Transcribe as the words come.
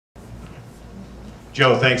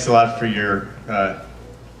Joe, thanks a lot for your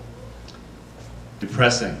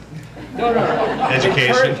depressing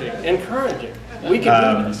education. Encouraging. We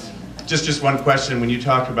can do this. Just one question. When you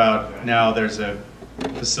talk about now there's a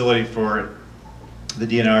facility for the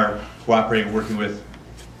DNR cooperating, working with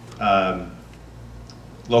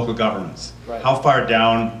local governments. Right. How far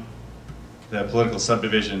down the political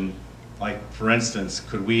subdivision, like for instance,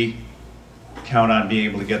 could we count on being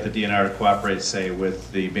able to get the DNR to cooperate, say, with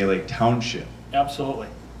the Bay Lake Township? Absolutely.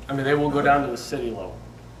 I mean, they will go down to the city level.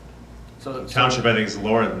 So The township, I think, is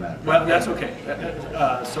lower than that. Well, that's okay.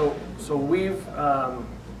 So we've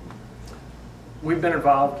been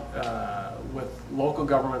involved with local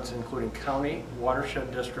governments, including county,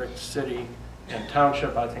 watershed district, city, and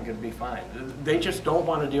township. I think it'd be fine. They just don't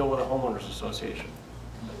want to deal with a homeowners association.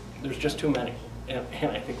 There's just too many, and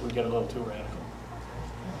I think we get a little too radical.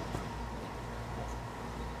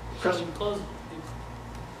 Chris, you closed.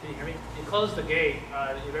 Can you hear me? You closed the gate.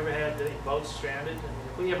 You've ever had the boats stranded? And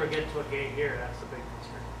if we ever get to a gate here, that's a big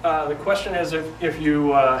concern. The question is, if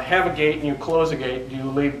you have a gate and you close a gate, do you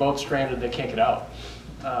leave boats stranded? They can't get out.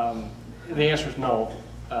 The answer is no.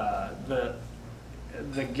 The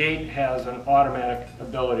gate has an automatic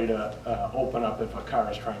ability to open up if a car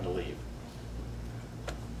is trying to leave.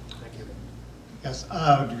 Thank you. Yes,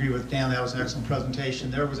 I would agree with Dan. That was an excellent presentation.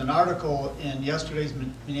 There was an article in yesterday's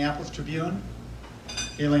Minneapolis Tribune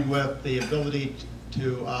dealing with the ability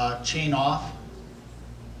to chain off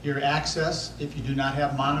your access if you do not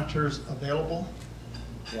have monitors available.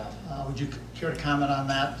 Yeah. Would you care to comment on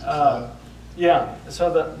that? Yeah. So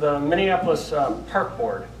the Minneapolis Park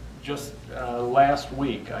Board just last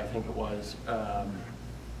week, I think it was,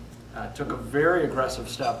 took a very aggressive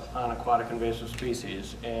step on aquatic invasive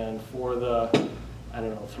species, and for the, I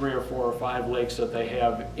don't know, 3 or 4 or 5 lakes that they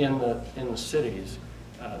have in the cities,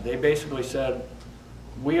 they basically said,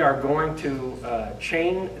 we are going to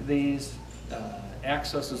chain these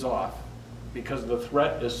accesses off because the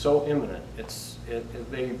threat is so imminent.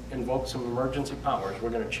 They invoke some emergency powers.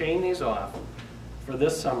 We're going to chain these off for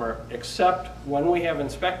this summer, except when we have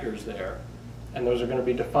inspectors there, and those are going to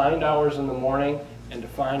be defined hours in the morning and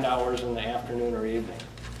defined hours in the afternoon or evening.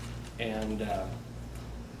 And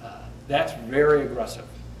that's very aggressive.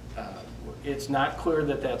 It's not clear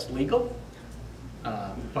that that's legal,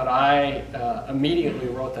 but I immediately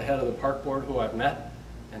wrote the head of the park board, who I've met,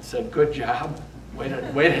 and said, good job, way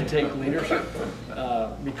to take leadership,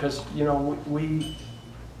 because, you know,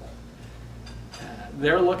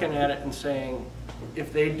 they're looking at it and saying,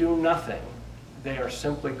 if they do nothing, they are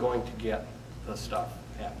simply going to get the stuff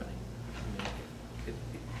happening.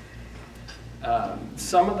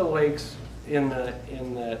 Some of the lakes in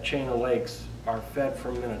the chain of lakes are fed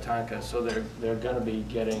from Minnetonka, so they're going to be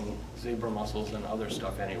getting zebra mussels and other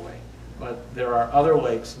stuff anyway. But there are other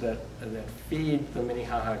lakes that feed the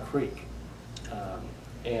Minnehaha Creek,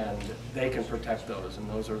 and they can protect those, and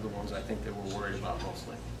those are the ones I think they were worried about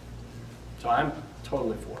mostly. So I'm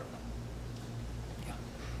totally for it.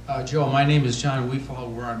 Joe, my name is John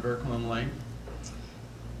Weefall. We're on Berkman Lane.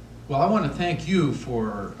 Well, I want to thank you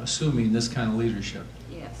for assuming this kind of leadership.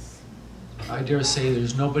 Yes. I dare say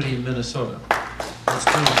there's nobody in Minnesota that's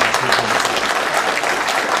doing this.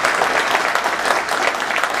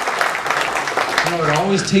 You know, it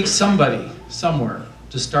always takes somebody somewhere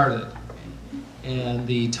to start it. And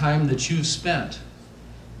the time that you've spent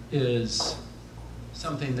is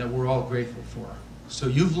something that we're all grateful for. So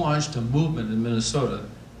you've launched a movement in Minnesota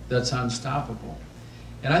that's unstoppable.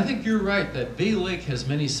 And I think you're right that Bay Lake has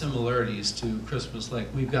many similarities to Christmas Lake.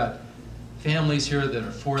 We've got families here that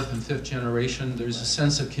are 4th and 5th generation. There's a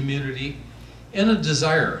sense of community and a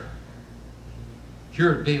desire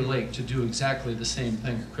here at Bay Lake to do exactly the same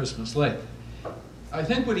thing at Christmas Lake. I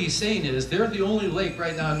think what he's saying is they're the only lake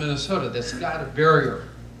right now in Minnesota that's got a barrier.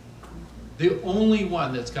 The only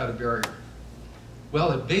one that's got a barrier.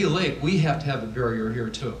 Well, at Bay Lake, we have to have a barrier here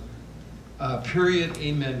too. Period,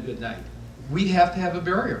 amen, good night. We have to have a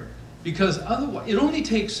barrier because otherwise, it only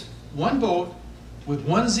takes one boat with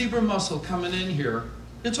one zebra mussel coming in here,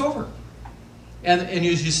 it's over. And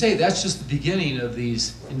as you say, that's just the beginning of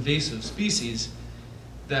these invasive species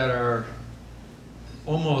that are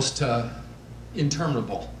almost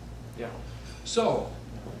interminable. Yeah. So,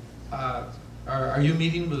 are you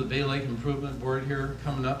meeting with the Bay Lake Improvement Board here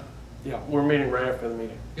coming up? Yeah, we're meeting right after the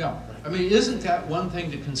meeting. Yeah. I mean, isn't that one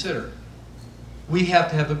thing to consider? We have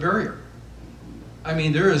to have a barrier. I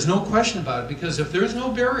mean, there is no question about it, because if there's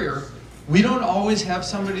no barrier, we don't always have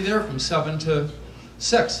somebody there from 7 to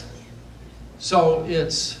 6. So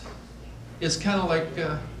it's kind of like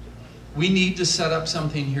we need to set up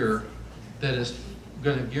something here that is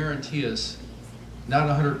going to guarantee us not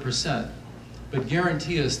 100%, but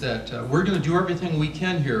guarantee us that we're going to do everything we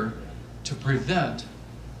can here to prevent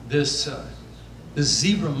this, this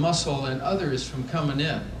zebra mussel and others from coming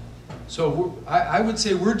in. So I would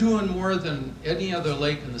say we're doing more than any other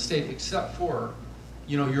lake in the state, except for,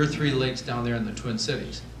 you know, your 3 lakes down there in the Twin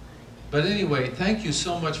Cities. But anyway, thank you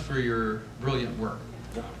so much for your brilliant work.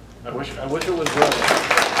 I wish it was brilliant.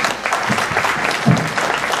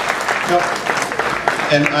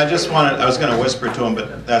 And I just wanted, I was going to whisper to him,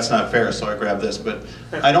 but that's not fair, so I grabbed this. But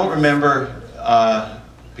I don't remember,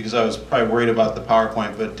 because I was probably worried about the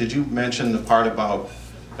PowerPoint, but did you mention the part about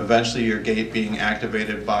eventually your gate being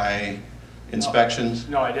activated by inspections?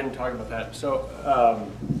 No, I didn't talk about that. So,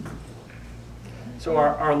 so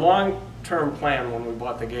our long-term plan when we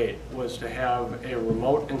bought the gate was to have a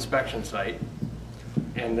remote inspection site.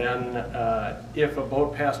 And then if a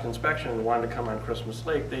boat passed inspection and wanted to come on Christmas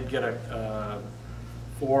Lake, they'd get a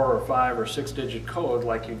 4 or 5 or 6-digit code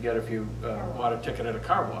like you'd get if you bought a ticket at a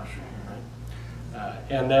car wash. Right?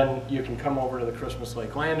 And then you can come over to the Christmas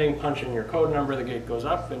Lake landing, punch in your code number, the gate goes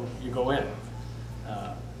up, and you go in.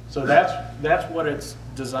 So that's what it's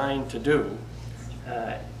designed to do.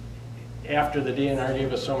 After the DNR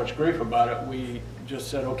gave us so much grief about it, we just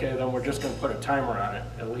said, okay, then we're just going to put a timer on it,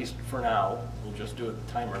 at least for now. We'll just do it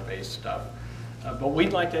timer-based stuff. But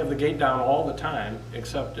we'd like to have the gate down all the time,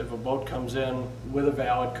 except if a boat comes in with a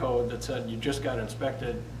valid code that said you just got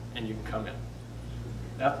inspected and you can come in.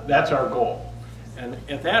 That's our goal. And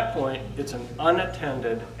at that point, it's an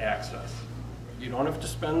unattended access. You don't have to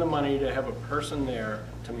spend the money to have a person there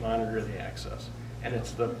to monitor the access. And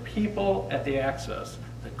it's the people at the access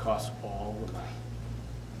that costs all the money.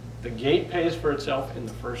 The gate pays for itself in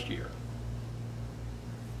the first year.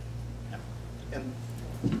 And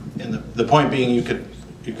the point being, you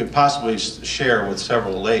could possibly share with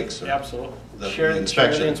several lakes. Absolutely. The Share the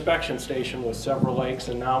inspection. inspection station with several lakes,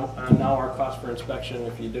 and now our cost for inspection,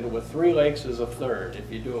 if you did it with 3 lakes, is a third.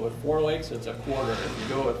 If you do it with 4 lakes, it's a quarter. If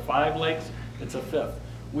you do it with 5 lakes, it's a fifth.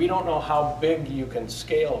 We don't know how big you can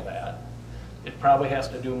scale that. It probably has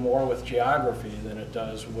to do more with geography than it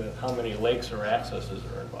does with how many lakes or accesses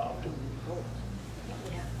are involved.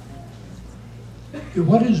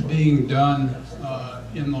 What is being done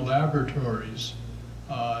in the laboratories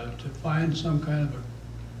to find some kind of a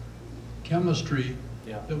chemistry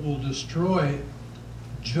that will destroy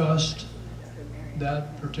just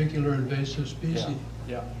that particular invasive species?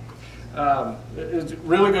 Yeah. It's a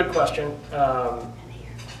really good question.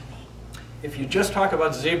 If you just talk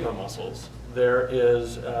about zebra mussels, there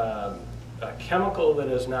is a chemical that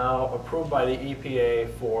is now approved by the EPA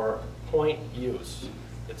for point use.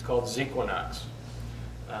 It's called Zequinox.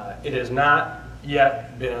 It has not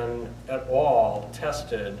yet been at all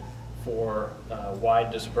tested for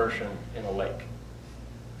wide dispersion in a lake.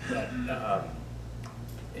 But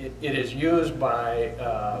it is used by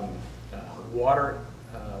water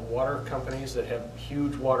companies that have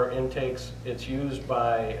huge water intakes. It's used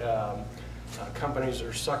by companies that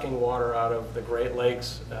are sucking water out of the Great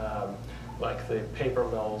Lakes, like the paper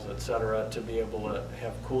mills, et cetera, to be able to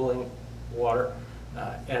have cooling water.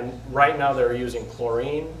 And right now they're using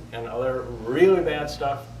chlorine and other really bad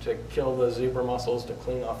stuff to kill the zebra mussels, to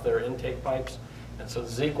clean off their intake pipes. And so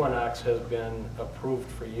Zequinox has been approved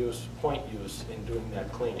for use, point use, in doing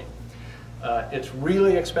that cleaning. It's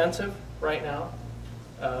really expensive right now.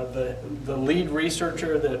 The lead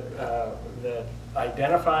researcher that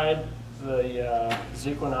identified the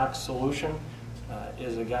Zequinox solution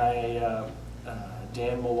is a guy,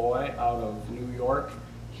 Dan Malloy, out of New York.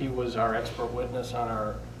 He was our expert witness on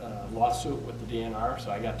our lawsuit with the DNR,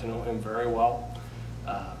 so I got to know him very well.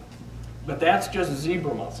 But that's just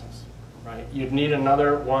zebra mussels, right? You'd need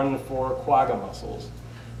another one for quagga mussels.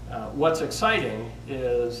 What's exciting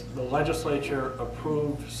is the legislature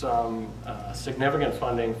approved some significant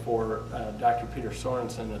funding for Dr. Peter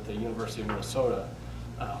Sorensen at the University of Minnesota,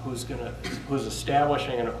 who's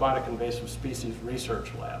establishing an aquatic invasive species research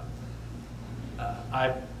lab.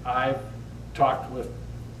 I've talked with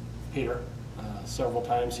Peter several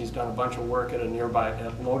times. He's done a bunch of work at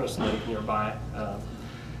Lotus Lake nearby,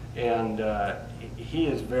 and he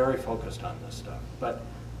is very focused on this stuff.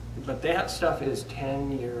 But that stuff is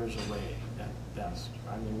 10 years away at best.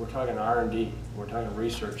 I mean, we're talking R&D. We're talking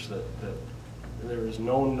research that there is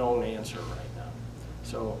no known answer right now.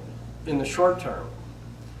 So in the short term,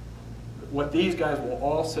 what these guys will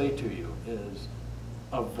all say to you is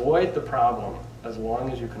avoid the problem as long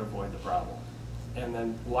as you can avoid the problem. And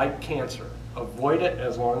then, like cancer, avoid it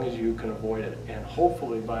as long as you can avoid it. And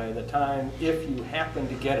hopefully by the time, if you happen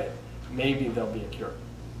to get it, maybe there'll be a cure.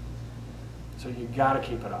 So you got to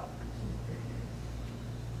keep it out.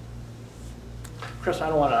 Chris, I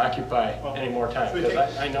don't want to occupy any more time, Should we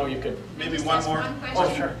because take- I know you could, Maybe Just one ask more. question.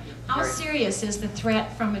 oh, sure. How serious is the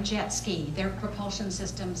threat from a jet ski? Their propulsion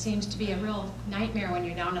system seems to be a real nightmare when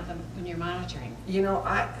you're down at when you're monitoring. You know,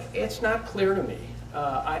 it's not clear to me.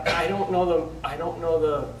 I don't know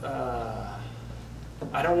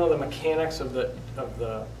the mechanics of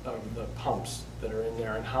the pumps that are in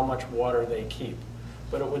there and how much water they keep.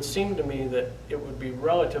 But it would seem to me that it would be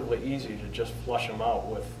relatively easy to just flush them out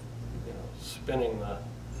with, you know, spinning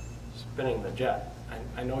the jet.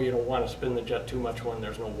 I know you don't want to spin the jet too much when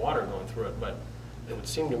there's no water going through it, but it would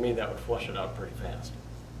seem to me that would flush it out pretty fast.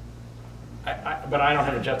 But I don't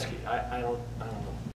have a jet ski. I don't know.